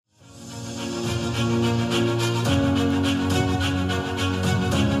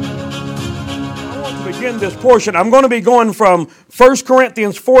begin this portion. I'm going to be going from 1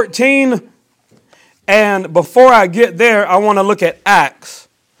 Corinthians 14. And before I get there, I want to look at Acts.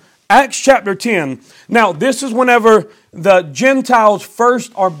 Acts chapter 10. Now, this is whenever the Gentiles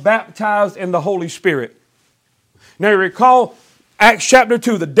first are baptized in the Holy Spirit. Now, you recall Acts chapter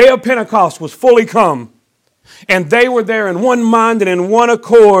 2, the day of Pentecost was fully come. And they were there in one mind and in one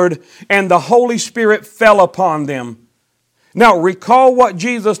accord, and the Holy Spirit fell upon them. Now, recall what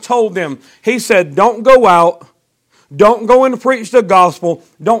Jesus told them. He said, don't go out. Don't go and preach the gospel.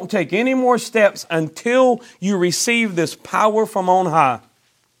 Don't take any more steps until you receive this power from on high.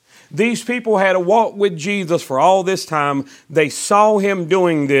 These people had walked with Jesus for all this time. They saw him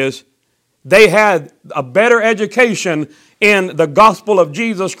doing this. They had a better education in the gospel of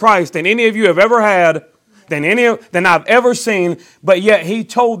Jesus Christ than any of you have ever had, than I've ever seen. But yet he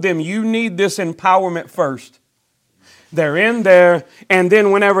told them, you need this empowerment first. They're in there, and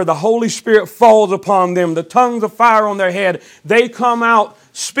then whenever the Holy Spirit falls upon them, the tongues of fire on their head, they come out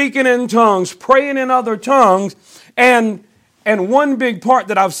speaking in tongues, praying in other tongues. And one big part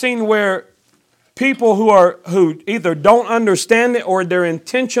that I've seen where people who either don't understand it or they're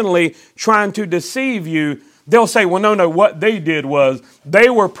intentionally trying to deceive you, they'll say, well, no, what they did was they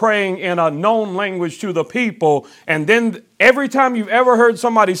were praying in a known language to the people. And then every time you've ever heard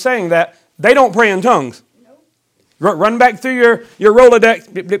somebody saying that, they don't pray in tongues. Run back through your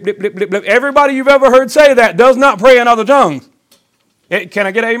Rolodex. Blip, blip, blip, blip, blip, blip. Everybody you've ever heard say that does not pray in other tongues. Can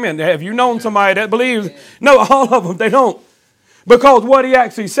I get amen? Have you known somebody that believes? No, all of them, they don't. Because what he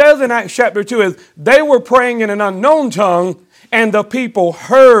actually says in Acts chapter 2 is they were praying in an unknown tongue, and the people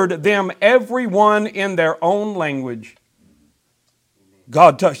heard them, everyone in their own language.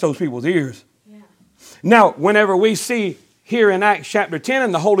 God touched those people's ears. Yeah. Now, whenever we see here in Acts chapter 10,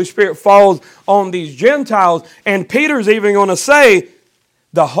 and the Holy Spirit falls on these Gentiles, and Peter's even going to say,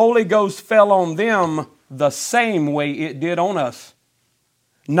 the Holy Ghost fell on them the same way it did on us.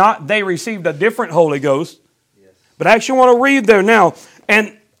 Not they received a different Holy Ghost, yes. But I actually want to read there now.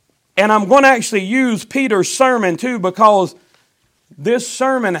 And I'm going to actually use Peter's sermon too, because this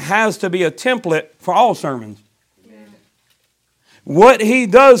sermon has to be a template for all sermons. What he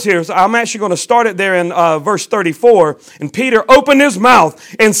does here, so I'm actually going to start it there in verse 34. And Peter opened his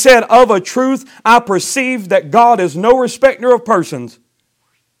mouth and said, of a truth, I perceive that God is no respecter of persons.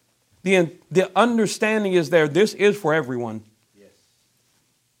 The understanding is there. This is for everyone. Yes.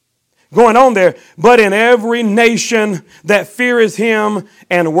 Going on there. But in every nation that feareth him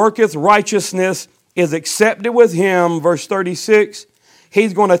and worketh righteousness is accepted with him. Verse 36.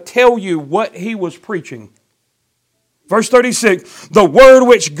 He's going to tell you what he was preaching. Verse 36, the word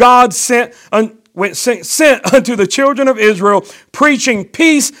which God sent unto the children of Israel, preaching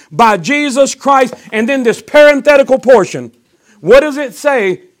peace by Jesus Christ. And then this parenthetical portion. What does it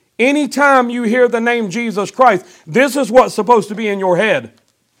say? Anytime you hear the name Jesus Christ, this is what's supposed to be in your head.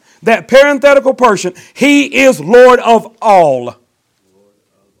 That parenthetical portion, he is Lord of all.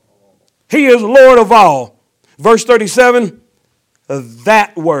 He is Lord of all. Verse 37,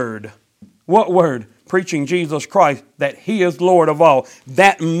 that word. What word? Preaching Jesus Christ, that he is Lord of all.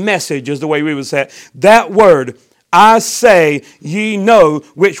 That message is the way we would say it. That word, I say, ye know,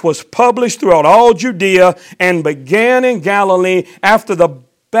 which was published throughout all Judea and began in Galilee after the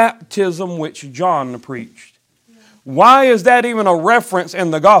baptism which John preached. Why is that even a reference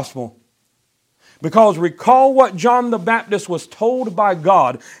in the gospel? Because recall what John the Baptist was told by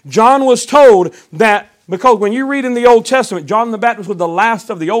God. John was told that, because when you read in the Old Testament, John the Baptist was the last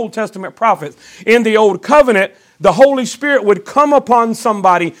of the Old Testament prophets. In the Old Covenant, the Holy Spirit would come upon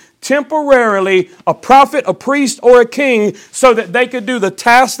somebody temporarily, a prophet, a priest, or a king, so that they could do the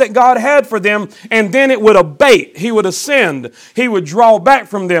task that God had for them, and then it would abate. He would ascend. He would draw back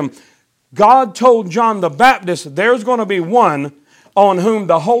from them. God told John the Baptist, there's going to be one on whom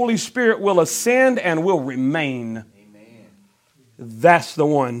the Holy Spirit will ascend and will remain. Amen. That's the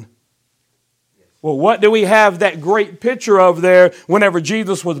one. Well, what do we have that great picture of there? Whenever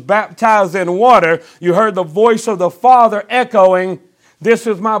Jesus was baptized in water, you heard the voice of the Father echoing, this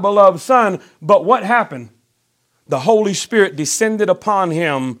is my beloved Son. But what happened? The Holy Spirit descended upon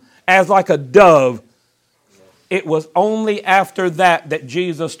him as like a dove. It was only after that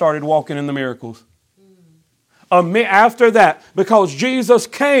Jesus started walking in the miracles. After that, because Jesus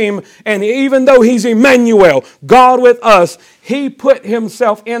came, and even though he's Emmanuel, God with us, he put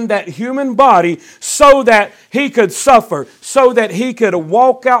himself in that human body so that he could suffer, so that he could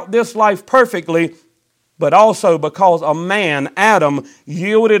walk out this life perfectly, but also because a man, Adam,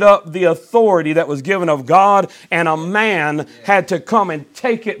 yielded up the authority that was given of God, and a man had to come and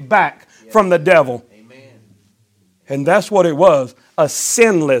take it back from the devil. And that's what it was, a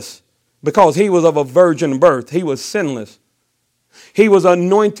sinless because he was of a virgin birth. He was sinless. He was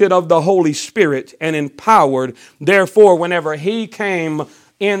anointed of the Holy Spirit and empowered. Therefore, whenever he came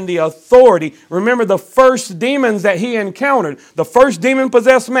in the authority, remember the first demons that he encountered, the first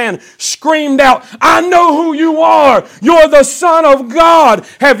demon-possessed man screamed out, I know who you are. You're the Son of God.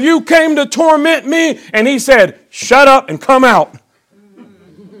 Have you came to torment me? And he said, shut up and come out.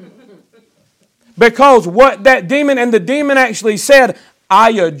 Because what that demon, and the demon actually said,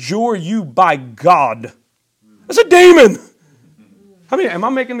 I adjure you by God. It's a demon. How many, am I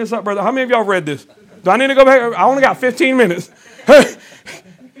making this up, brother? How many of y'all read this? Do I need to go back? I only got 15 minutes.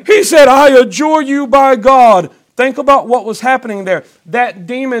 He said, I adjure you by God. Think about what was happening there. That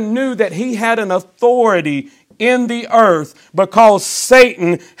demon knew that he had an authority in the earth because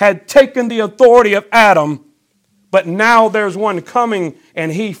Satan had taken the authority of Adam. But now there's one coming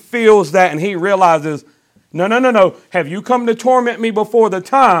and he feels that and he realizes, no. Have you come to torment me before the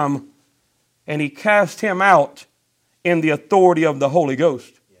time? And he cast him out in the authority of the Holy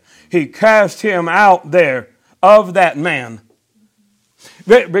Ghost. He cast him out there of that man.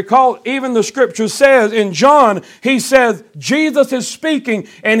 Because even the scripture says in John, he says, Jesus is speaking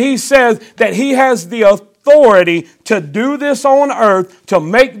and he says that he has the authority to do this on earth, to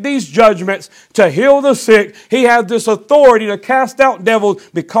make these judgments, to heal the sick. He has this authority to cast out devils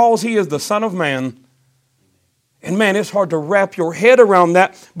because he is the Son of Man. And man, it's hard to wrap your head around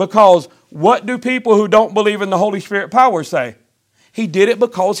that because what do people who don't believe in the Holy Spirit power say? He did it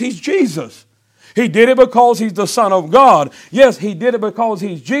because he's Jesus. He did it because he's the Son of God. Yes, he did it because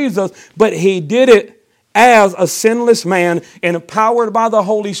he's Jesus, but he did it as a sinless man, empowered by the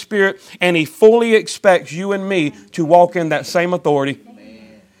Holy Spirit, and he fully expects you and me to walk in that same authority.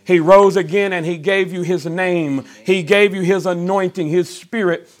 Amen. He rose again and he gave you his name. He gave you his anointing, his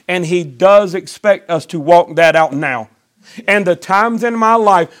spirit, and he does expect us to walk that out now. And the times in my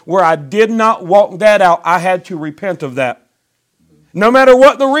life where I did not walk that out, I had to repent of that. No matter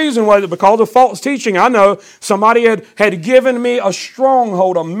what the reason was, because of false teaching. I know somebody had given me a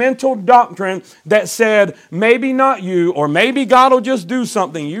stronghold, a mental doctrine that said, maybe not you, or maybe God will just do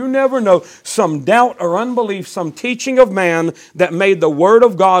something. You never know. Some doubt or unbelief, some teaching of man that made the word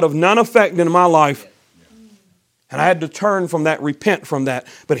of God of none effect in my life. And I had to turn from that, repent from that.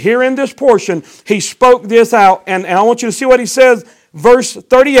 But here in this portion, he spoke this out. And I want you to see what he says. Verse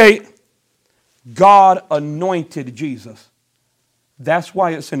 38, God anointed Jesus. That's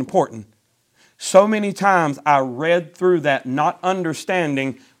why it's important. So many times I read through that not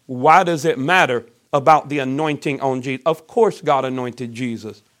understanding why does it matter about the anointing on Jesus. Of course God anointed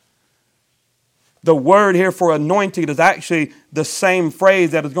Jesus. The word here for anointed is actually the same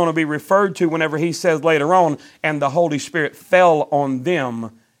phrase that is going to be referred to whenever he says later on, and the Holy Spirit fell on them.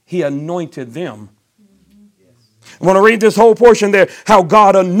 He anointed them. I want to read this whole portion there. How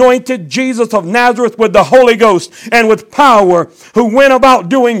God anointed Jesus of Nazareth with the Holy Ghost and with power, who went about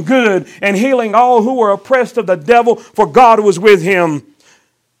doing good and healing all who were oppressed of the devil, for God was with him.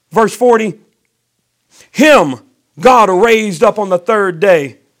 Verse 40, him God raised up on the third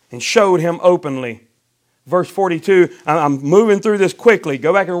day and showed him openly. Verse 42, I'm moving through this quickly.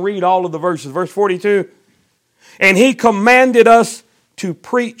 Go back and read all of the verses. Verse 42, and he commanded us to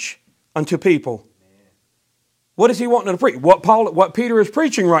preach unto people. What is he wanting to preach? What Peter is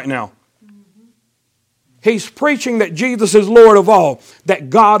preaching right now. He's preaching that Jesus is Lord of all, that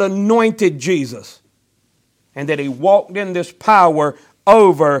God anointed Jesus, and that he walked in this power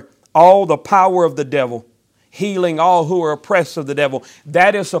over all the power of the devil, healing all who are oppressed of the devil.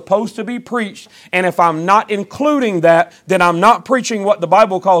 That is supposed to be preached, and if I'm not including that, then I'm not preaching what the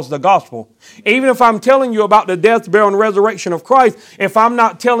Bible calls the gospel. Even if I'm telling you about the death, burial, and resurrection of Christ, if I'm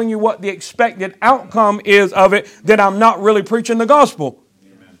not telling you what the expected outcome is of it, then I'm not really preaching the gospel.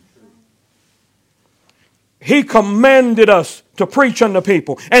 Amen. He commanded us to preach unto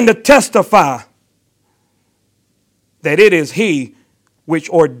people and to testify that it is he which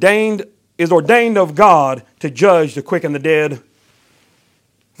is ordained of God to judge the quick and the dead.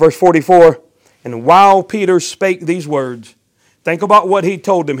 Verse 44, and while Peter spake these words, think about what he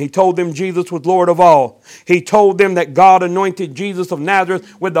told them. He told them Jesus was Lord of all. He told them that God anointed Jesus of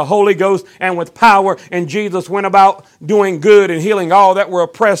Nazareth with the Holy Ghost and with power, and Jesus went about doing good and healing all that were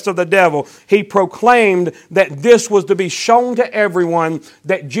oppressed of the devil. He proclaimed that this was to be shown to everyone,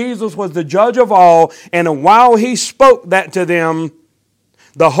 that Jesus was the judge of all, and while he spoke that to them,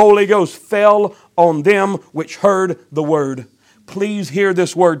 the Holy Ghost fell on them which heard the word. Please hear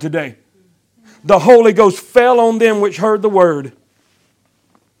this word today. The Holy Ghost fell on them which heard the word.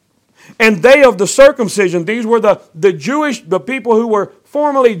 And they of the circumcision, these were the people who were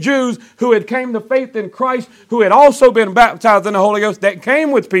formerly Jews, who had came to faith in Christ, who had also been baptized in the Holy Ghost, that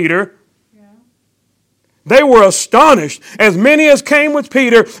came with Peter. They were astonished, as many as came with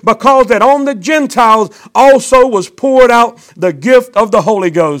Peter, because that on the Gentiles also was poured out the gift of the Holy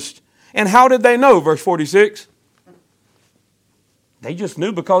Ghost. And how did they know? Verse 46. They just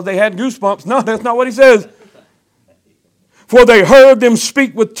knew because they had goosebumps. No, that's not what he says. For they heard them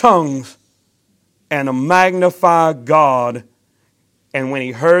speak with tongues and magnify God. And when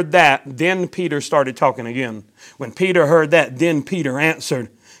he heard that, then Peter started talking again. When Peter heard that, then Peter answered,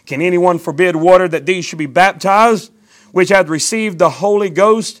 can anyone forbid water that these should be baptized, which had received the Holy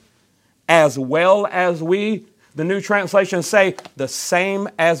Ghost as well as we? The New Translation say, the same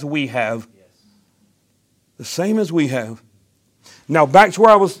as we have. The same as we have. Now back to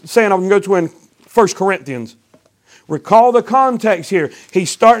where I was saying I'm going to go to in 1 Corinthians. Recall the context here. He's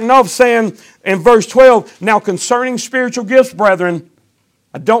starting off saying in verse 12, now concerning spiritual gifts, brethren,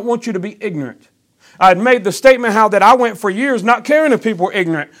 I don't want you to be ignorant. I had made the statement how that I went for years not caring if people were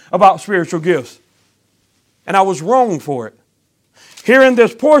ignorant about spiritual gifts. And I was wrong for it. Here in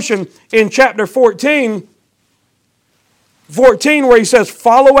this portion in chapter 14 where he says,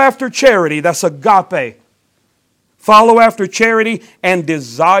 follow after charity, that's agape. Follow after charity and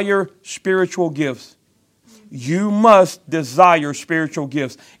desire spiritual gifts. You must desire spiritual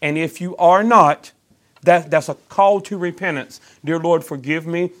gifts. And if you are not, that's a call to repentance. Dear Lord, forgive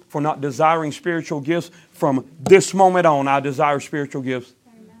me for not desiring spiritual gifts. From this moment on, I desire spiritual gifts.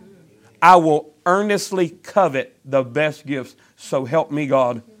 Amen. I will earnestly covet the best gifts. So help me,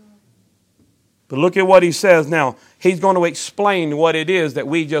 God. But look at what he says now. He's going to explain what it is that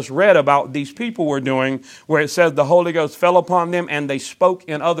we just read about these people were doing, where it says the Holy Ghost fell upon them and they spoke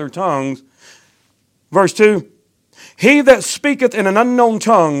in other tongues. Verse 2, he that speaketh in an unknown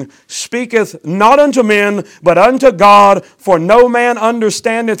tongue speaketh not unto men, but unto God, for no man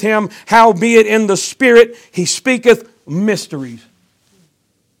understandeth him, howbeit in the Spirit he speaketh mysteries.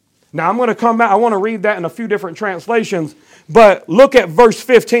 Now I'm going to come back, I want to read that in a few different translations, but look at verse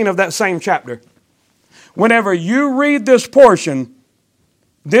 15 of that same chapter. Whenever you read this portion,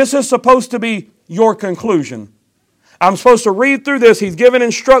 this is supposed to be your conclusion. I'm supposed to read through this. He's given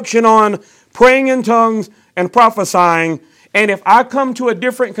instruction on praying in tongues and prophesying. And if I come to a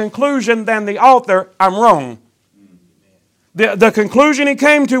different conclusion than the author, I'm wrong. The conclusion he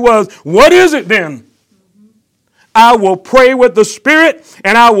came to was, what is it then? I will pray with the Spirit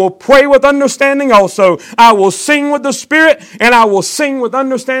and I will pray with understanding also. I will sing with the Spirit and I will sing with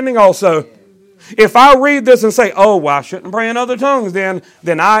understanding also. If I read this and say, oh, well, I shouldn't pray in other tongues then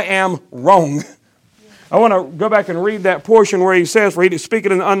I am wrong. I want to go back and read that portion where he says, for he that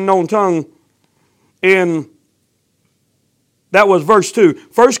speaketh in an unknown tongue, that was verse 2.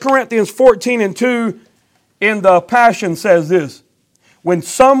 1 Corinthians 14 and 2 in the Passion says this. When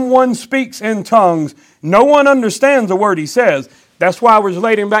someone speaks in tongues, no one understands the word he says. That's why I was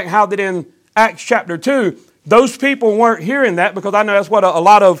relating back how that in Acts chapter 2, those people weren't hearing that, because I know that's what a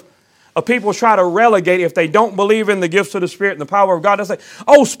lot of people try to relegate. If they don't believe in the gifts of the Spirit and the power of God, they say,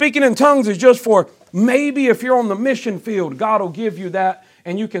 oh, speaking in tongues is just for maybe if you're on the mission field, God will give you that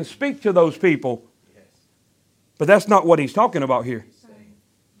and you can speak to those people. Yes. But that's not what he's talking about here.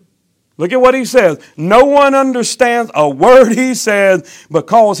 Look at what he says. No one understands a word he says,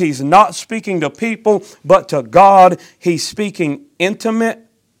 because he's not speaking to people, but to God. He's speaking intimate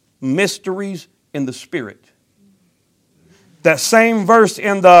mysteries in the Spirit. That same verse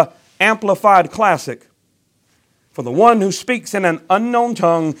in the Amplified Classic. For the one who speaks in an unknown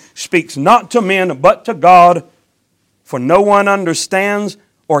tongue speaks not to men, but to God. For no one understands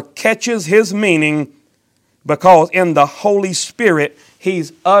or catches his meaning, because in the Holy Spirit he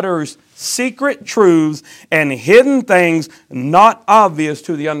utters secret truths and hidden things not obvious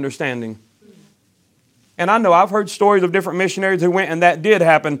to the understanding. And I know I've heard stories of different missionaries who went and that did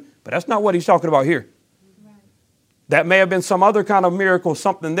happen, but that's not what he's talking about here. That may have been some other kind of miracle,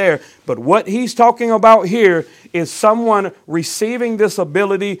 something there. But what he's talking about here is someone receiving this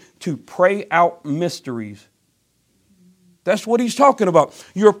ability to pray out mysteries. That's what he's talking about.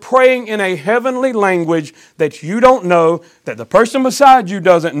 You're praying in a heavenly language that you don't know, that the person beside you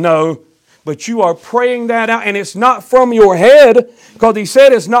doesn't know, but you are praying that out. And it's not from your head, because he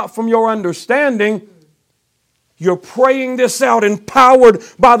said it's not from your understanding. You're praying this out empowered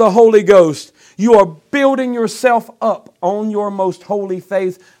by the Holy Ghost. You are building yourself up on your most holy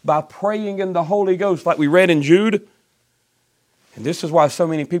faith by praying in the Holy Ghost, like we read in Jude. And this is why so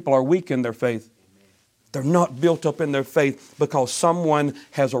many people are weak in their faith. They're not built up in their faith because someone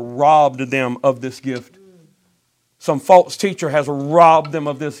has robbed them of this gift. Some false teacher has robbed them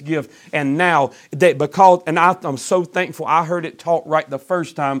of this gift. And now, I'm so thankful I heard it taught right the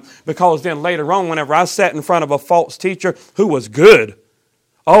first time, because then later on, whenever I sat in front of a false teacher who was good,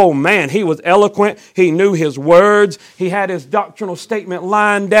 Oh man, he was eloquent. He knew his words. He had his doctrinal statement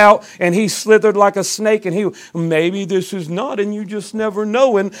lined out, and he slithered like a snake, and maybe this is not, and you just never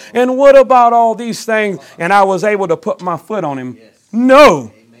know. And what about all these things? And I was able to put my foot on him.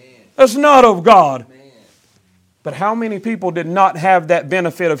 No, that's not of God. But how many people did not have that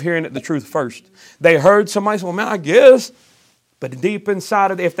benefit of hearing the truth first? They heard somebody say, well, man, I guess. But deep inside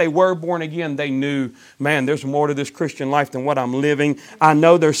of it, if they were born again, they knew, man, there's more to this Christian life than what I'm living. I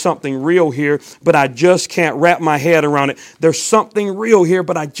know there's something real here, but I just can't wrap my head around it. There's something real here,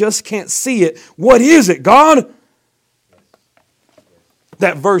 but I just can't see it. What is it, God?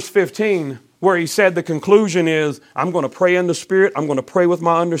 That verse 15, where he said the conclusion is, I'm going to pray in the Spirit. I'm going to pray with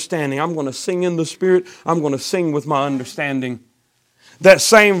my understanding. I'm going to sing in the Spirit. I'm going to sing with my understanding. That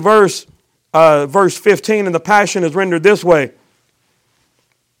same verse, verse 15 in the Passion is rendered this way.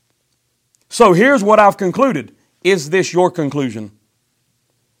 So here's what I've concluded. Is this your conclusion?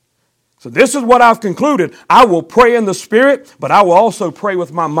 So this is what I've concluded. I will pray in the Spirit, but I will also pray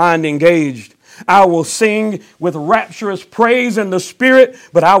with my mind engaged. I will sing with rapturous praise in the Spirit,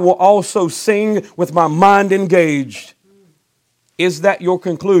 but I will also sing with my mind engaged. Is that your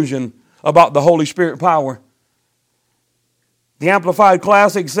conclusion about the Holy Spirit power? The Amplified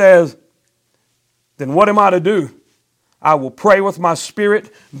Classic says, then what am I to do? I will pray with my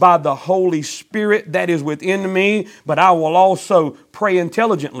spirit by the Holy Spirit that is within me, but I will also pray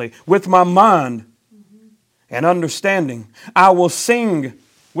intelligently with my mind and understanding. I will sing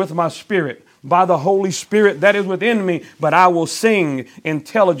with my spirit by the Holy Spirit that is within me, but I will sing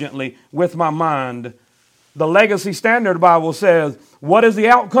intelligently with my mind. The Legacy Standard Bible says, what is the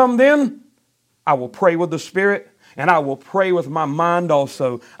outcome then? I will pray with the Spirit. And I will pray with my mind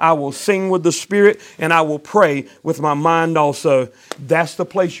also. I will sing with the Spirit, and I will pray with my mind also. That's the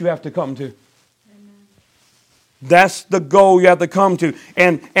place you have to come to. Amen. That's the goal you have to come to.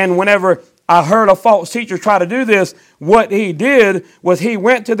 And whenever I heard a false teacher try to do this, what he did was he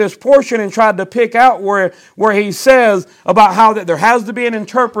went to this portion and tried to pick out where he says about how that there has to be an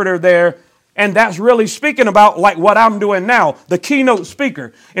interpreter there. And that's really speaking about like what I'm doing now, the keynote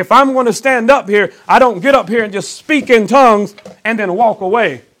speaker. If I'm going to stand up here, I don't get up here and just speak in tongues and then walk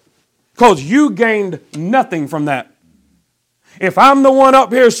away. Because you gained nothing from that. If I'm the one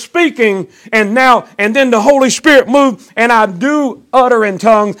up here speaking and then the Holy Spirit moves and I do utter in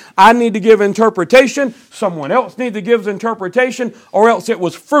tongues, I need to give interpretation. Someone else needs to give interpretation, or else it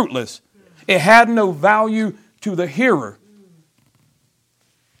was fruitless. It had no value to the hearer.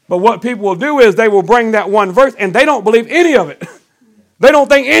 But what people will do is they will bring that one verse and they don't believe any of it. They don't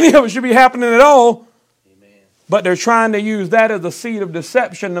think any of it should be happening at all. Amen. But they're trying to use that as a seed of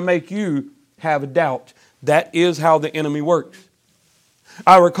deception to make you have doubt. That is how the enemy works.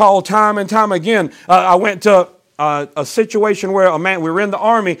 I recall time and time again, I went to a situation where we were in the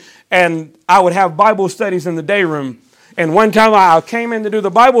Army, and I would have Bible studies in the day room. And one time I came in to do the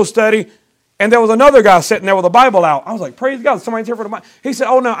Bible study, and there was another guy sitting there with a Bible out. I was like, praise God, somebody's here for the Bible. He said,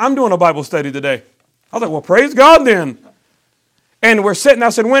 oh, no, I'm doing a Bible study today. I was like, well, praise God then. And we're sitting, I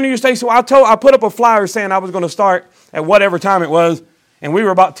said, when are you staying? So I put up a flyer saying I was going to start at whatever time it was. And we were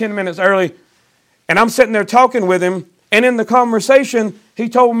about 10 minutes early. And I'm sitting there talking with him. And in the conversation, he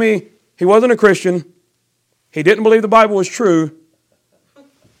told me he wasn't a Christian. He didn't believe the Bible was true.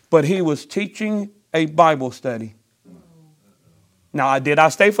 But he was teaching a Bible study. Now, did I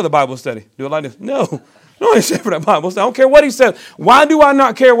stay for the Bible study? Do it like this? No. No, I didn't stay for that Bible study. I don't care what he says. Why do I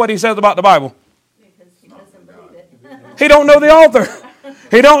not care what he says about the Bible? Because he doesn't believe it. He don't know the author.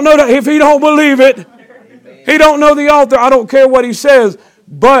 He don't know that if he don't believe it. He don't know the author. I don't care what he says.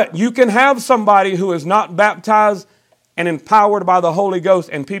 But you can have somebody who is not baptized and empowered by the Holy Ghost,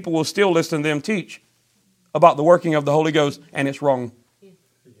 and people will still listen to them teach about the working of the Holy Ghost, and it's wrong.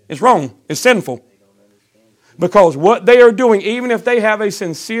 It's wrong. It's sinful. Because what they are doing, even if they have a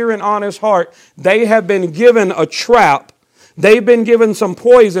sincere and honest heart, they have been given a trap. They've been given some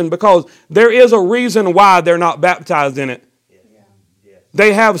poison because there is a reason why they're not baptized in it.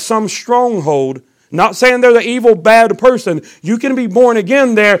 They have some stronghold. Not saying they're the evil, bad person. You can be born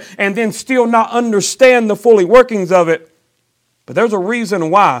again there and then still not understand the fully workings of it. But there's a reason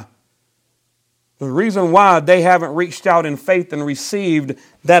why. The reason why they haven't reached out in faith and received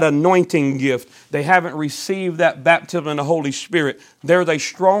that anointing gift. They haven't received that baptism in the Holy Spirit. There's a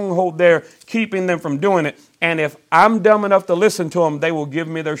stronghold there keeping them from doing it. And if I'm dumb enough to listen to them, they will give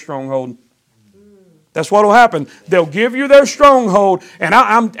me their stronghold. That's what will happen. They'll give you their stronghold. And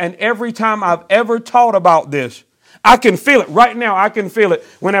every time I've ever taught about this, I can feel it right now. I can feel it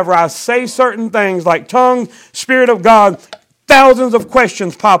whenever I say certain things like tongues, Spirit of God. Thousands of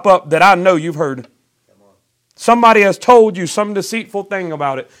questions pop up that I know you've heard. Somebody has told you some deceitful thing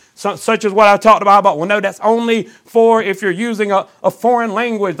about it, such as what I talked about, well, no, that's only for if you're using a foreign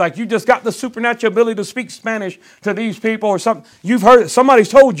language, like you just got the supernatural ability to speak Spanish to these people or something. You've heard it. Somebody's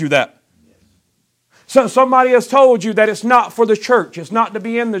told you that. So somebody has told you that it's not for the church. It's not to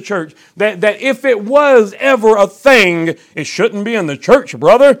be in the church. That if it was ever a thing, it shouldn't be in the church,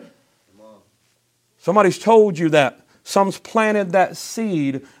 brother. Somebody's told you that. Some's planted that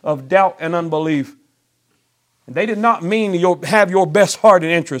seed of doubt and unbelief. They did not mean have your best heart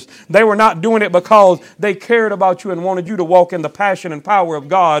and interest. They were not doing it because they cared about you and wanted you to walk in the passion and power of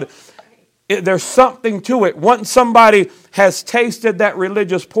God. There's something to it. Once somebody has tasted that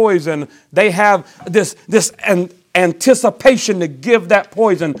religious poison, they have this anticipation to give that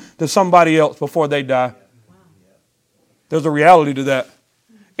poison to somebody else before they die. There's a reality to that.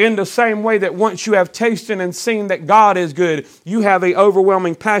 In the same way that once you have tasted and seen that God is good, you have an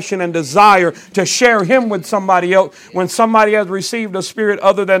overwhelming passion and desire to share Him with somebody else. When somebody has received a spirit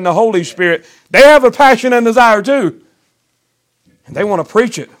other than the Holy Spirit, they have a passion and desire too. And they want to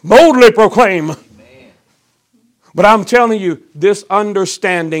preach it, boldly proclaim. Amen. But I'm telling you, this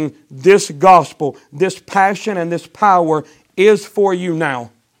understanding, this gospel, this passion and this power is for you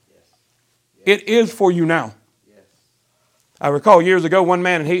now. It is for you now. I recall years ago, one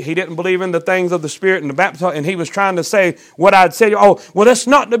man, and he didn't believe in the things of the Spirit and the baptism, and he was trying to say what I'd say. Oh, well, that's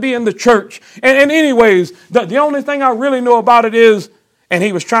not to be in the church. And anyways, the only thing I really know about it is, and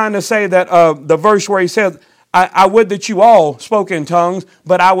he was trying to say that the verse where he said, I would that you all spoke in tongues,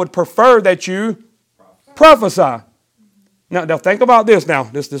 but I would prefer that you prophesy. Now think about this now.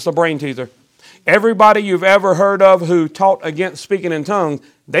 This is a brain teaser. Everybody you've ever heard of who taught against speaking in tongues,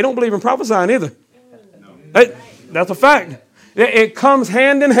 they don't believe in prophesying either. That's a fact. It comes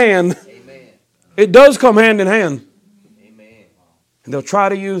hand in hand. Amen. It does come hand in hand. Amen. And they'll try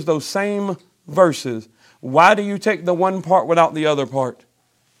to use those same verses. Why do you take the one part without the other part?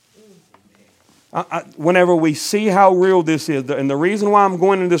 Whenever we see how real this is, and the reason why I'm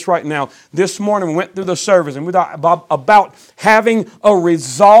going into this right now, this morning we went through the service and we talked about having a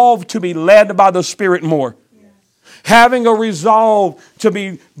resolve to be led by the Spirit more. Having a resolve to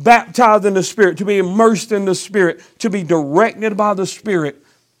be baptized in the Spirit, to be immersed in the Spirit, to be directed by the Spirit,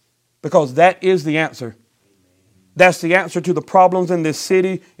 because that is the answer. That's the answer to the problems in this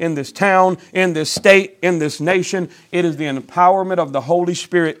city, in this town, in this state, in this nation. It is the empowerment of the Holy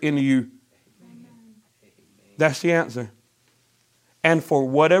Spirit in you. That's the answer. And for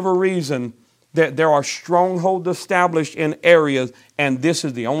whatever reason, that there are strongholds established in areas, and this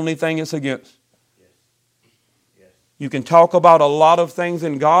is the only thing it's against. You can talk about a lot of things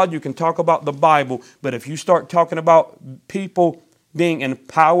in God. You can talk about the Bible. But if you start talking about people being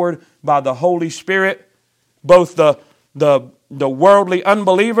empowered by the Holy Spirit, both the worldly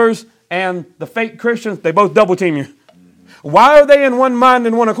unbelievers and the fake Christians, they both double team you. Why are they in one mind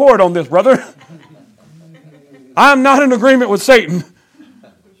and one accord on this, brother? I'm not in agreement with Satan.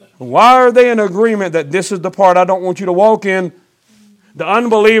 Why are they in agreement that this is the part I don't want you to walk in? The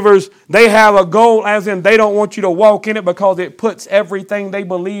unbelievers, they have a goal, as in they don't want you to walk in it because it puts everything they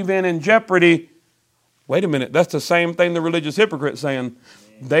believe in jeopardy. Wait a minute, that's the same thing the religious hypocrite's saying.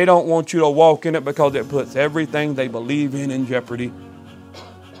 They don't want you to walk in it because it puts everything they believe in jeopardy.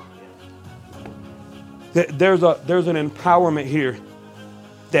 There's an empowerment here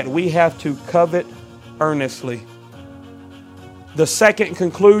that we have to covet earnestly. The second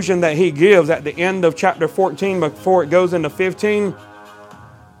conclusion that he gives at the end of chapter 14 before it goes into 15,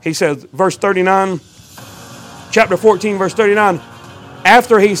 he says, verse 39, chapter 14, verse 39,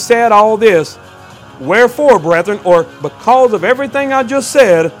 after he said all this, wherefore, brethren, or because of everything I just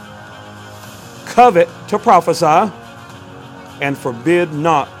said, covet to prophesy and forbid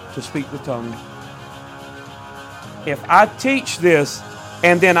not to speak with tongues. If I teach this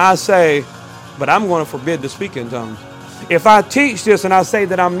and then I say, but I'm going to forbid to speak in tongues. If I teach this and I say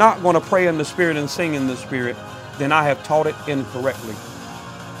that I'm not going to pray in the Spirit and sing in the Spirit, then I have taught it incorrectly.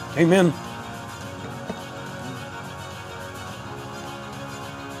 Amen.